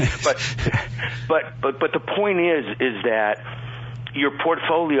sometimes. Yes. But the point is that your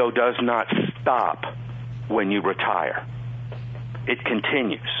portfolio does not stop when you retire. It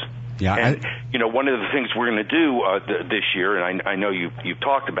continues. Yeah, and one of the things we're going to do this year, and I know you've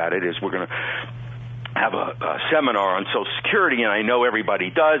talked about it, is we're going to have a seminar on Social Security, and I know everybody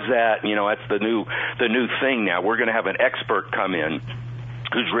does that. That's the new thing now. We're going to have an expert come in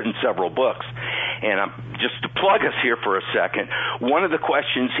who's written several books, and just to plug us here for a second. One of the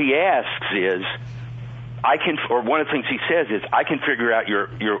questions he asks is, one of the things he says is, I can figure out your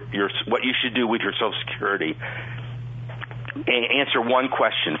what you should do with your Social Security. Answer one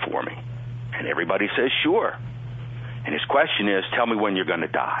question for me. And everybody says, sure. And his question is, tell me when you're going to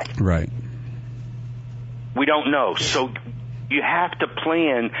die. Right. We don't know. So you have to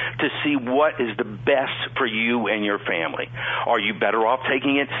plan to see what is the best for you and your family. Are you better off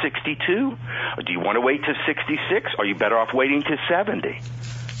taking it 62? Or do you want to wait to 66? Are you better off waiting to 70?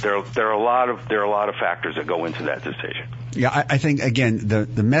 There are a lot of factors that go into that decision. Yeah, I think again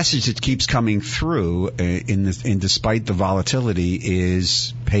the message that keeps coming through in despite the volatility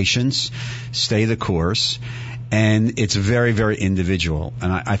is patience, stay the course, and it's very, very individual.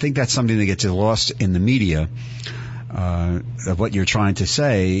 And I think that's something that gets lost in the media. Of what you're trying to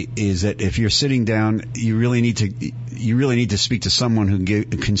say is that if you're sitting down, you really need to speak to someone who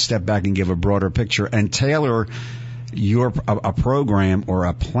can step back and give a broader picture and tailor a program or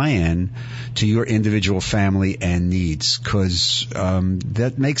a plan to your individual family and needs, because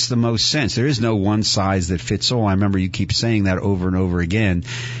that makes the most sense. There is no one size that fits all. I remember you keep saying that over and over again,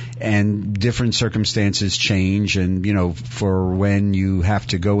 and different circumstances change. And for when you have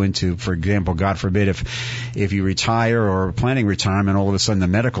to go into, for example, God forbid, if you retire or planning retirement, all of a sudden the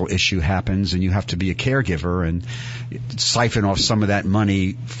medical issue happens and you have to be a caregiver and siphon off some of that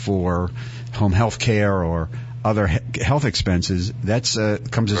money for home health care or other health expenses, that's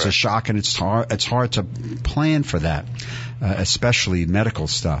comes as a shock, and it's hard to plan for that, especially medical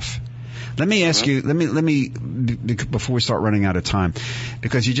stuff. Let me ask you, let me before we start running out of time,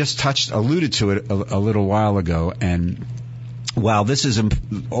 because you just alluded to it a little while ago, and while this is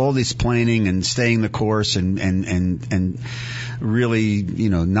all this planning and staying the course and really,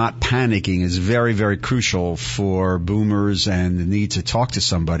 not panicking is very, very crucial for boomers and the need to talk to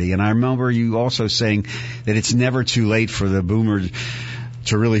somebody. And I remember you also saying that it's never too late for the boomer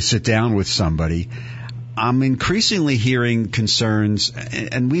to really sit down with somebody. I'm increasingly hearing concerns,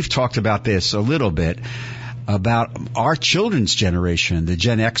 and we've talked about this a little bit, about our children's generation, the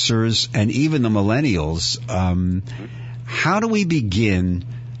Gen Xers and even the millennials. How do we begin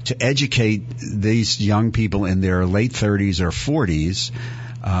to educate these young people in their late 30s or 40s,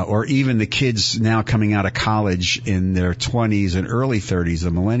 or even the kids now coming out of college in their 20s and early 30s, the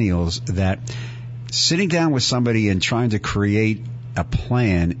millennials, that sitting down with somebody and trying to create a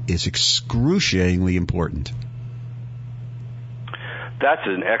plan is excruciatingly important? That's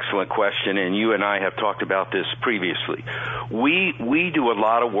an excellent question, and you and I have talked about this previously. We do a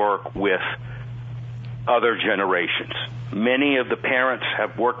lot of work with other generations. Many of the parents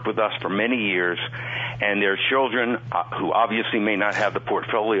have worked with us for many years, and their children, who obviously may not have the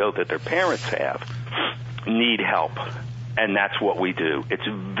portfolio that their parents have, need help. And that's what we do. It's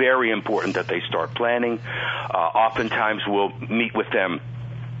very important that they start planning. Oftentimes we'll meet with them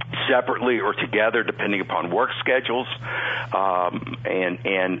separately or together, depending upon work schedules.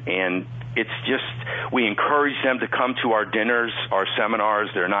 And it's just, we encourage them to come to our dinners, our seminars.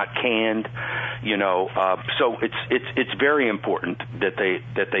 They're not canned, so it's very important that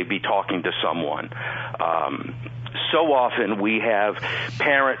they be talking to someone. So often we have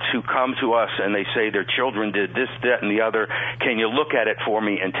parents who come to us and they say their children did this, that, and the other. Can you look at it for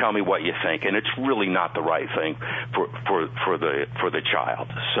me and tell me what you think? And it's really not the right thing for the child.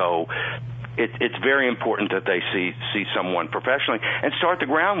 So it's very important that they see someone professionally and start the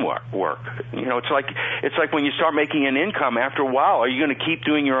groundwork. It's like when you start making an income, after a while, are you going to keep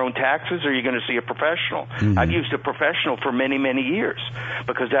doing your own taxes, or are you going to see a professional? Mm-hmm. I've used a professional for many, many years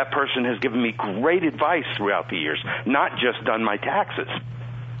because that person has given me great advice throughout the years, not just done my taxes.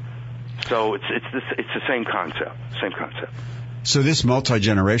 So it's the same concept. So this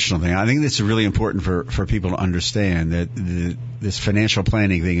multi-generational thing, I think this is really important for people to understand, that this financial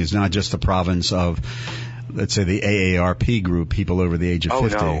planning thing is not just the province of, let's say, the AARP group, people over the age of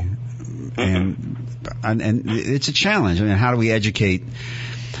 50. No. And it's a challenge. I mean, how do we educate?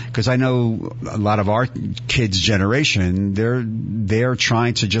 Because I know a lot of our kids' generation, they're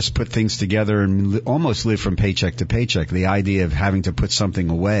trying to just put things together and almost live from paycheck to paycheck. The idea of having to put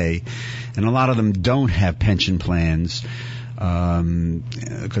something away, and a lot of them don't have pension plans.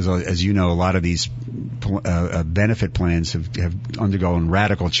 Because as you know, a lot of these benefit plans have undergone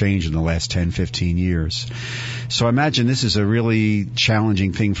radical change in the last 10, 15 years. So I imagine this is a really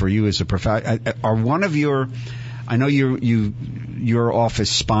challenging thing for you as a professional. Are one of your, I know your office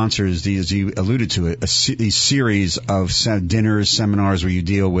sponsors, as you alluded to it, these series of dinners, seminars where you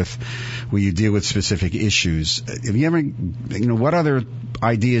deal with specific issues. Have you ever, what other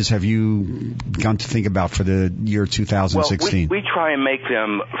ideas have you begun to think about for the year 2016? Well, we try and make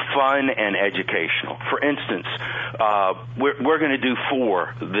them fun and educational. For instance, we're going to do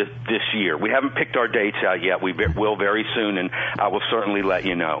 4 this year. We haven't picked our dates out yet. We will very soon, and I will certainly let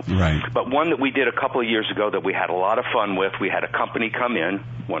you know. Right. But one that we did a couple of years ago that we had a lot of fun with, we had a company come in,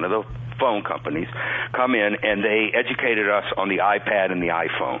 one of the phone companies, come in, and they educated us on the iPad and the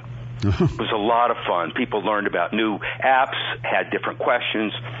iPhone. It was a lot of fun. People learned about new apps, had different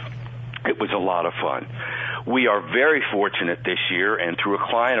questions. It was a lot of fun. We are very fortunate this year, and through a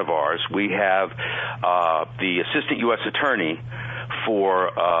client of ours, we have the Assistant U.S. Attorney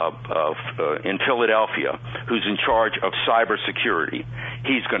in Philadelphia, who's in charge of cybersecurity.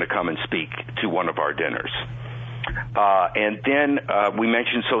 He's going to come and speak to one of our dinners. And then we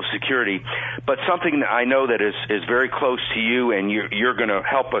mentioned Social Security, but something that I know that is very close to you, and you're going to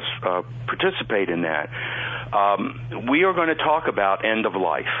help us participate in that. We are going to talk about end of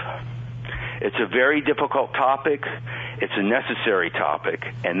life. It's a very difficult topic. It's a necessary topic,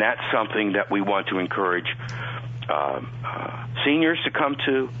 and that's something that we want to encourage seniors to come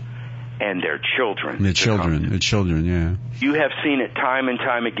to, and their children. The children, yeah. You have seen it time and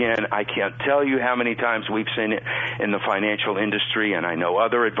time again. I can't tell you how many times we've seen it in the financial industry, and I know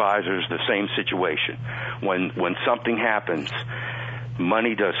other advisors, the same situation. When something happens,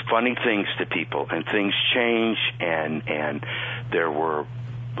 money does funny things to people, and things change, and there were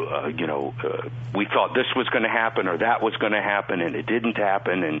we thought this was going to happen or that was going to happen, and it didn't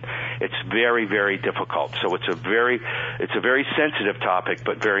happen, and it's very, very difficult. So it's a very sensitive topic,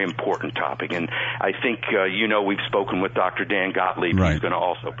 but very important topic. And I think we've spoken with Dr. Dan Gottlieb, right, who's going to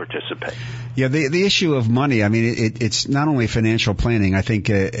also participate. Yeah, the issue of money. I mean, it's not only financial planning. I think,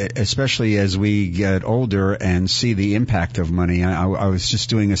 especially as we get older and see the impact of money. I was just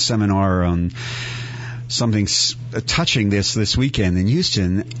doing a seminar on something touching this weekend in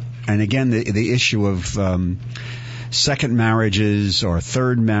Houston, and again the issue of second marriages or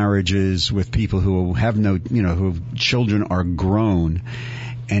third marriages with people who have who children are grown,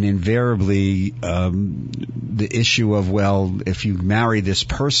 and invariably the issue of, well, if you marry this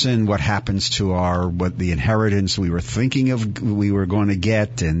person, what happens to what the inheritance we were thinking of we were going to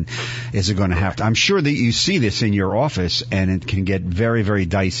get, and is it going to have to? I'm sure that you see this in your office, and it can get very, very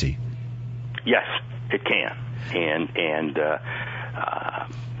dicey. Yes. It can, and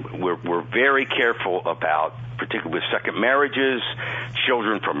we're very careful about, particularly with second marriages,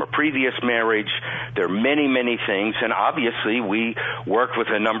 children from a previous marriage. There are many, many things, and obviously we work with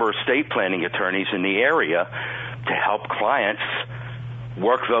a number of estate planning attorneys in the area to help clients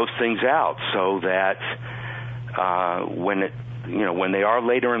work those things out, so that when when they are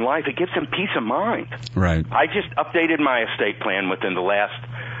later in life, it gives them peace of mind. Right. I just updated my estate plan within the last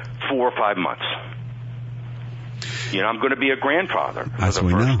 4 or 5 months. I'm going to be a grandfather for the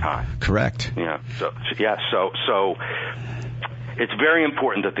first time. Correct. Yeah. So it's very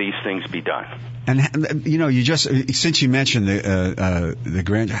important that these things be done. And you just, since you mentioned the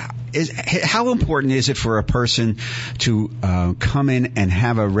grant, how important is it for a person to come in and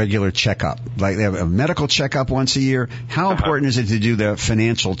have a regular checkup, like they have a medical checkup once a year? How important is it to do the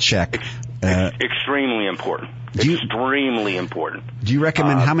financial check? Extremely important. Extremely important. Do you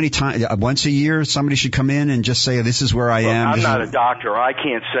recommend how many times, once a year, somebody should come in and just say, this is where I am? I'm not a doctor. I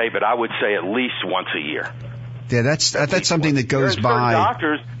can't say, but I would say at least once a year. Yeah, that's something that goes by.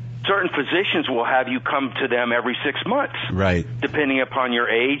 Certain physicians will have you come to them every 6 months. Right. Depending upon your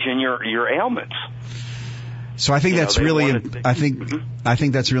age and your ailments. So I think that's really, I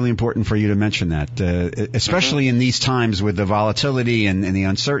think that's really important for you to mention that, especially in these times with the volatility and the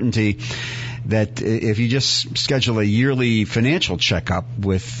uncertainty, that if you just schedule a yearly financial checkup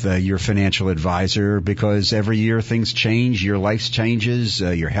with your financial advisor, because every year things change, your life changes,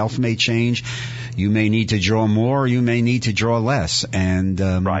 your health may change, you may need to draw more, you may need to draw less, and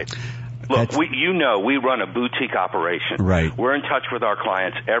right. Look, we run a boutique operation. Right. We're in touch with our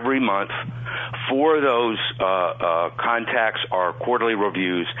clients every month. 4 of those contacts are quarterly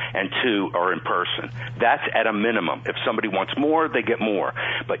reviews, and 2 are in person. That's at a minimum. If somebody wants more, they get more.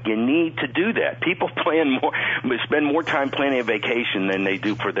 But you need to do that. People spend more time planning a vacation than they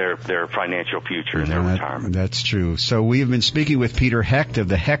do for their financial future and their retirement. That's true. So we have been speaking with Peter Hecht of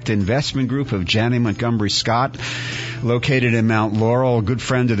the Hecht Investment Group of Janney Montgomery Scott, located in Mount Laurel, a good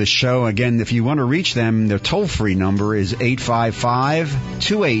friend of the show. Again, if you want to reach them, their toll-free number is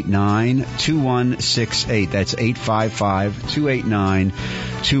 855-289-2168. That's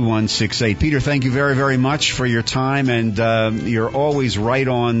 855-289-2168. Peter, thank you very, very much for your time, and you're always right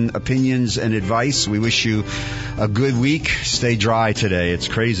on opinions and advice. We wish you a good week. Stay dry today. It's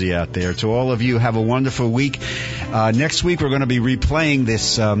crazy out there. To all of you, have a wonderful week. Next week, we're going to be replaying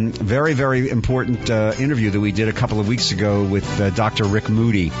this very, very important interview that we did a couple of weeks ago with Dr. Rick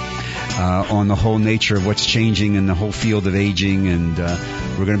Moody on the whole nature of what's changing in the whole field of aging, and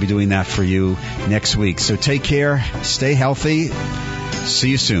we're going to be doing that for you next week. So take care, stay healthy, see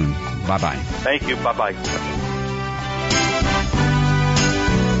you soon. Bye-bye. Thank you. Bye-bye.